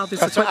 we got all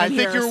this That's what, equipment I think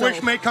here, your so-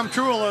 wish may come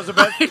true,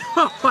 Elizabeth.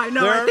 I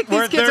know. I think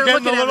these kids they're are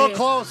getting looking a little at me.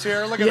 close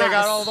here. Look at Yes. they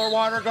got all their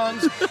water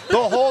guns. The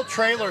whole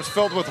trailer's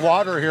filled with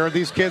water here.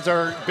 These kids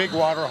are big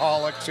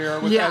waterholics here.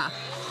 With Yeah.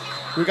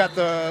 that. We got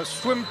the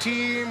swim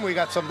team. We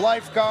got some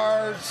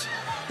lifeguards.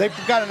 They've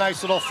got a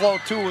nice little float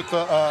too with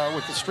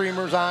the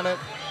streamers on it.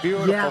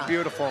 Beautiful, Yeah.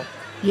 beautiful.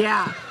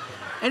 Yeah.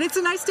 And it's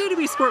a nice day to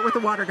be sport with a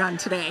water gun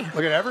today.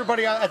 Look at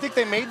everybody. I think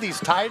they made these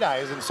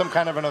tie-dyes in some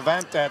kind of an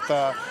event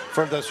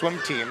for the swim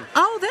team.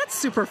 Oh, that's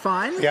super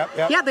fun. Yep.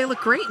 Yeah, they look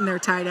great in their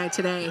tie-dye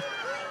today.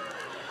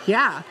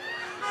 Yeah.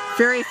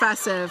 Very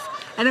festive.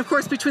 And of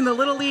course, between the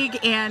Little League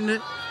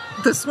and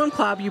the swim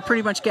club, you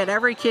pretty much get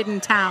every kid in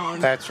town.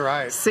 That's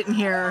right. Sitting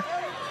here,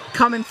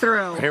 coming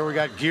through. Here we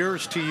got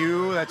Gears to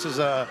You. That's his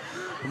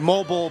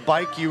mobile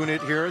bike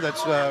unit here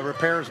that's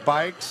repairs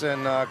bikes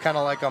and kind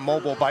of like a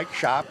mobile bike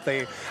shop.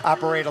 They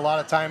operate a lot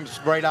of times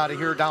right out of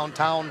here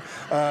downtown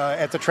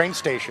at the train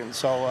station.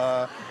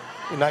 So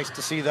nice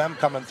to see them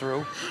coming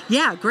through.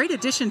 Yeah, great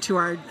addition to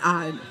our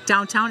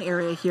downtown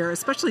area here,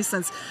 especially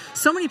since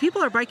so many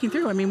people are biking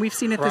through. I mean, we've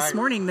seen it this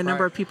morning, the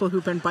number of people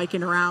who've been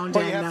biking around.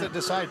 Well, you have to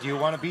decide, do you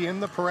want to be in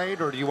the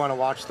parade or do you want to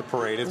watch the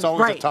parade? It's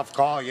always a tough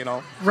call, you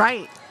know.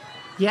 Right.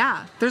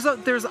 Yeah,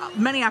 there's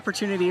many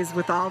opportunities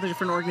with all the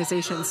different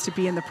organizations to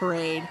be in the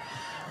parade.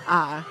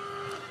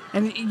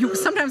 And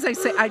sometimes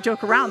I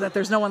joke around that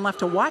there's no one left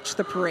to watch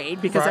the parade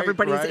because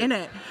everybody's in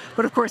it.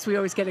 But of course, we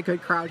always get a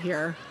good crowd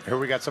here. Here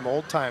we got some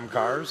old time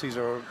cars. These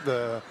are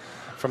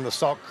from the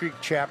Salt Creek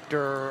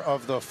chapter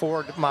of the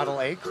Ford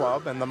Model A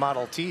Club and the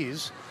Model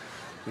Ts.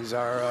 These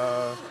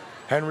are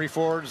Henry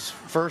Ford's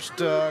first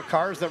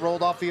cars that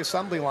rolled off the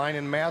assembly line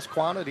in mass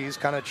quantities.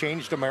 Kind of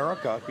changed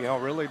America. You know,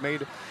 really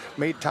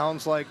made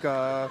towns like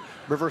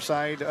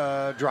Riverside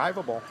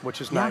drivable, which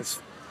is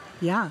nice.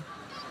 Yeah.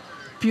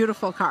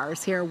 Beautiful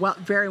cars here,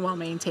 very well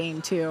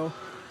maintained too.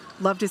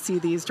 Love to see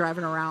these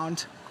driving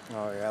around.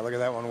 Oh yeah, look at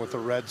that one with the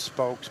red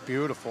spokes,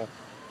 beautiful.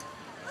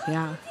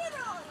 Yeah.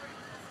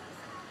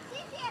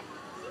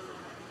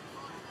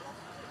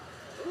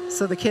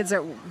 So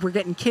we're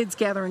getting kids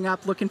gathering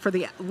up, looking for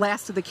the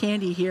last of the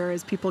candy here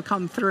as people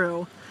come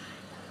through.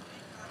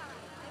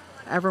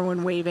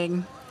 Everyone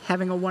waving,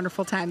 having a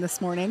wonderful time this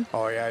morning.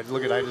 Oh yeah,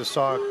 look at, I just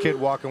saw a kid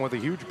walking with a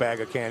huge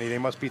bag of candy. They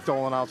must be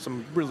throwing out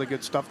some really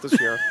good stuff this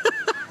year.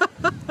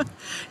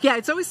 Yeah,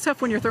 it's always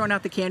tough when you're throwing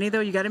out the candy, though.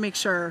 You got to make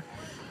sure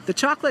the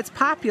chocolate's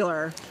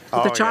popular.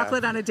 But the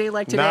chocolate on a day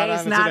like today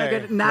is not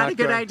a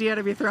good idea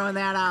to be throwing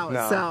that out.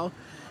 No. So,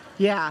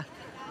 yeah.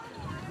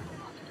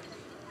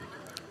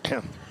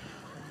 This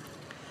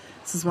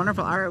is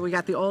wonderful. All right, we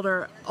got the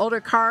older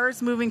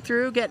cars moving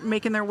through,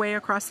 making their way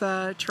across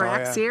the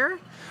tracks here.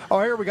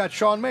 Oh, here we got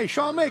Sean May.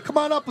 Sean May, come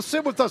on up and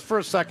sit with us for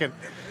a second.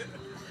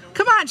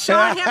 Come on,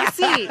 Sean, have a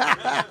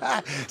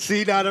seat.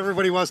 See, not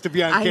everybody wants to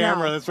be on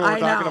camera. That's what we're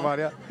talking about,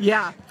 yeah.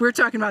 Yeah, we were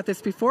talking about this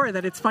before,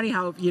 that it's funny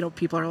how,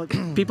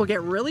 people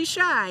get really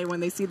shy when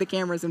they see the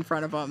cameras in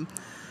front of them.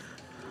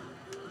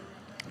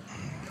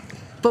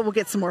 But we'll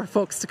get some more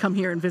folks to come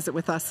here and visit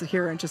with us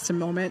here in just a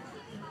moment.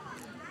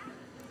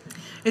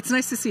 It's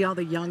nice to see all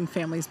the young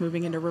families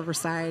moving into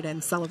Riverside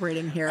and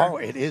celebrating here. Oh,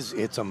 it is.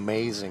 It's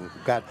amazing.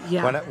 God,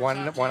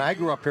 when I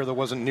grew up here, there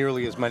wasn't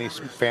nearly as many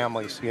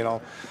families. You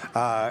know,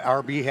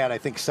 RB had, I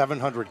think,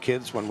 700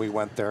 kids when we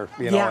went there.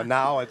 You know, and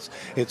now it's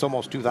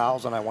almost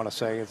 2,000. I want to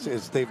say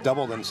they've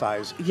doubled in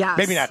size. Yes.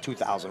 Maybe not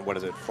 2,000. What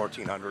is it?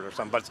 1,400 or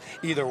something. But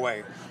either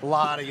way, a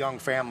lot of young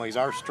families.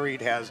 Our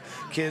street has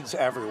kids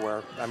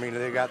everywhere. I mean,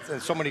 they got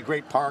so many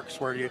great parks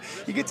where you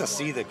get to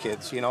see the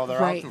kids. You know, they're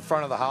out in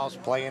front of the house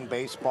playing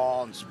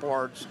baseball and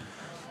sports.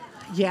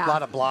 Yeah. A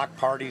lot of block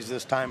parties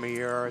this time of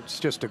year. It's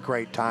just a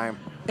great time.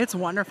 It's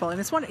wonderful.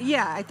 And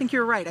I think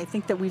you're right. I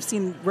think that we've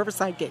seen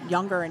Riverside get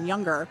younger and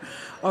younger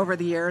over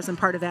the years. And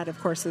part of that, of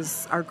course,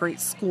 is our great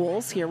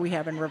schools here we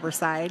have in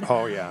Riverside.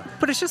 Oh, yeah.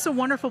 But it's just a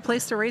wonderful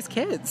place to raise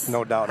kids.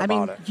 No doubt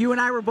about it. You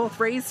and I were both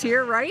raised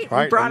here, right?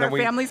 We brought our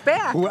families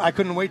back. I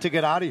couldn't wait to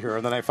get out of here.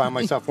 And then I found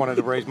myself wanting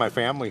to raise my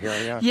family here.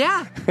 Yeah.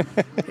 Yeah.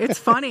 It's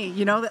funny.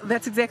 You know,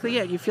 that's exactly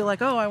it. You feel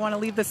like, oh, I want to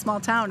leave this small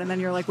town. And then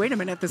you're like, wait a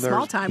minute, this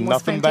small town was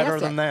nothing fantastic. better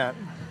than that.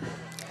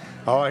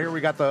 Oh, here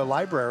we got the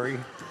library.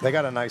 They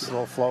got a nice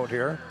little float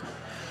here.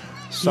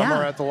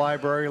 Summer at the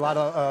library. A lot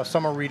of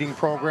summer reading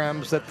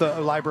programs that the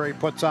library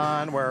puts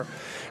on where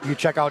you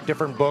check out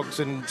different books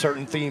and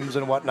certain themes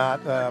and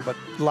whatnot. But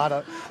a lot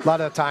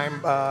of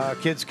time,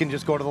 kids can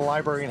just go to the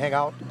library and hang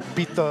out,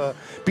 beat the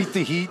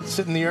heat,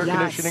 sit in the air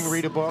conditioning,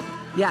 read a book.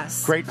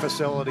 Yes. Great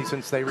facility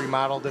since they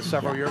remodeled this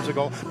several years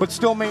ago, but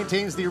still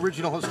maintains the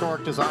original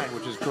historic design,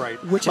 which is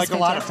great. Which like is a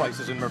lot of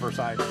places in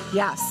Riverside.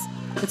 Yes.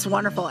 It's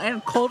wonderful.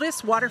 And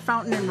coldest water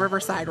fountain in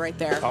Riverside right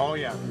there. Oh,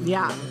 yeah.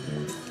 Yeah.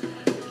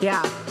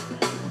 Yeah.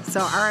 So,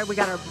 all right, we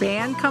got our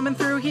band coming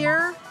through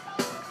here.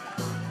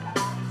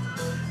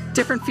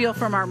 Different feel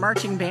from our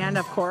marching band,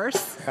 of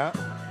course. Yeah.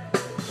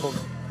 A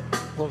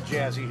little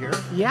jazzy here.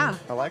 Yeah.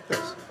 I like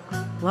this.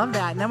 Love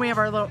that. And then we have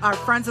our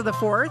Friends of the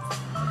Fourth.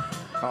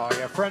 Oh,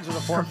 yeah. Friends of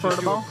the Fourth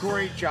just do a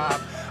great job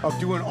of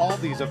doing all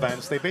these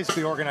events. They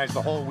basically organize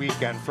the whole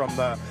weekend from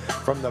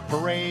the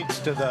parades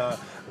to the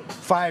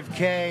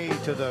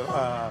 5K to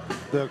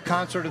the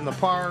concert in the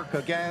park,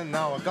 again,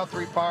 now at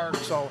Guthrie Park.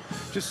 So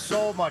just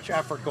so much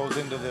effort goes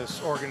into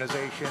this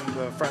organization,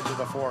 the Friends of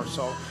the Fourth.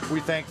 So we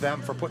thank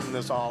them for putting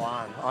this all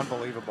on.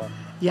 Unbelievable.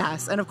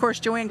 Yes, and of course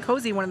Joanne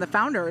Cozy, one of the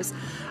founders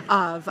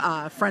of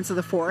Friends of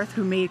the Fourth,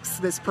 who makes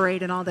this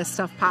parade and all this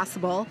stuff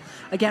possible.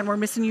 Again, we're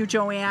missing you,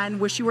 Joanne.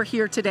 Wish you were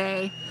here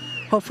today.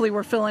 Hopefully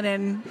we're filling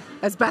in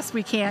as best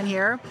we can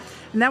here.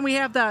 And then we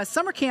have the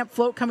summer camp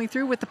float coming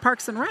through with the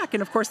Parks and Rec.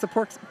 And of course the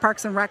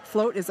Parks and Rec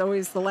float is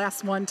always the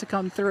last one to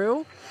come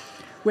through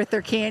with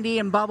their candy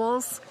and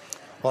bubbles.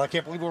 Well, I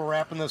can't believe we're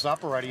wrapping this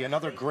up already.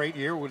 Another great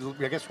year.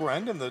 I guess we're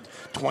ending the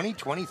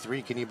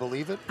 2023. Can you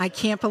believe it? I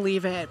can't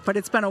believe it, but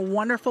it's been a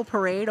wonderful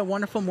parade, a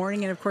wonderful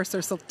morning, and of course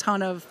there's a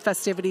ton of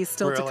festivities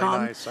still really to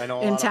come nice. I know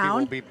a in lot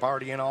town. of people will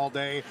be partying all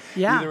day,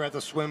 Yeah. either at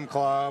the swim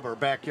club or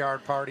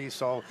backyard parties.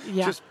 So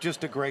Yeah.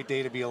 just a great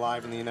day to be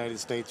alive in the United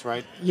States,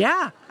 right?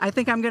 Yeah, I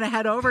think I'm going to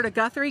head over to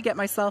Guthrie, get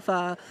myself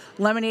a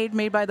lemonade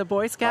made by the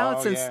Boy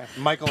Scouts. Oh, and yeah.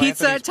 Michael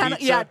pizza Anthony's at 10.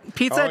 pizza. Yeah,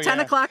 pizza Oh, at 10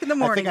 yeah. o'clock in the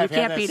morning. I think I've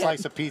You can't had beat that slice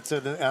it. of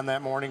pizza on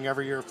that morning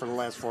every year for the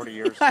last 40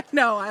 years. I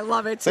know, I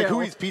love it It's too. like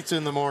who eats pizza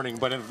in the morning,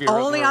 but if you're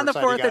Only on the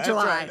Riverside, 4th of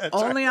July.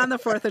 Only on the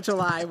 4th of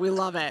July. We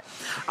love it.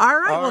 All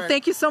right. All Well, right.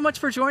 thank you so much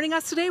for joining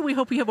us today. We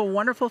hope you have a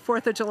wonderful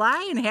 4th of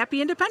July and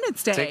happy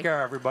Independence Day. Take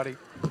care, everybody.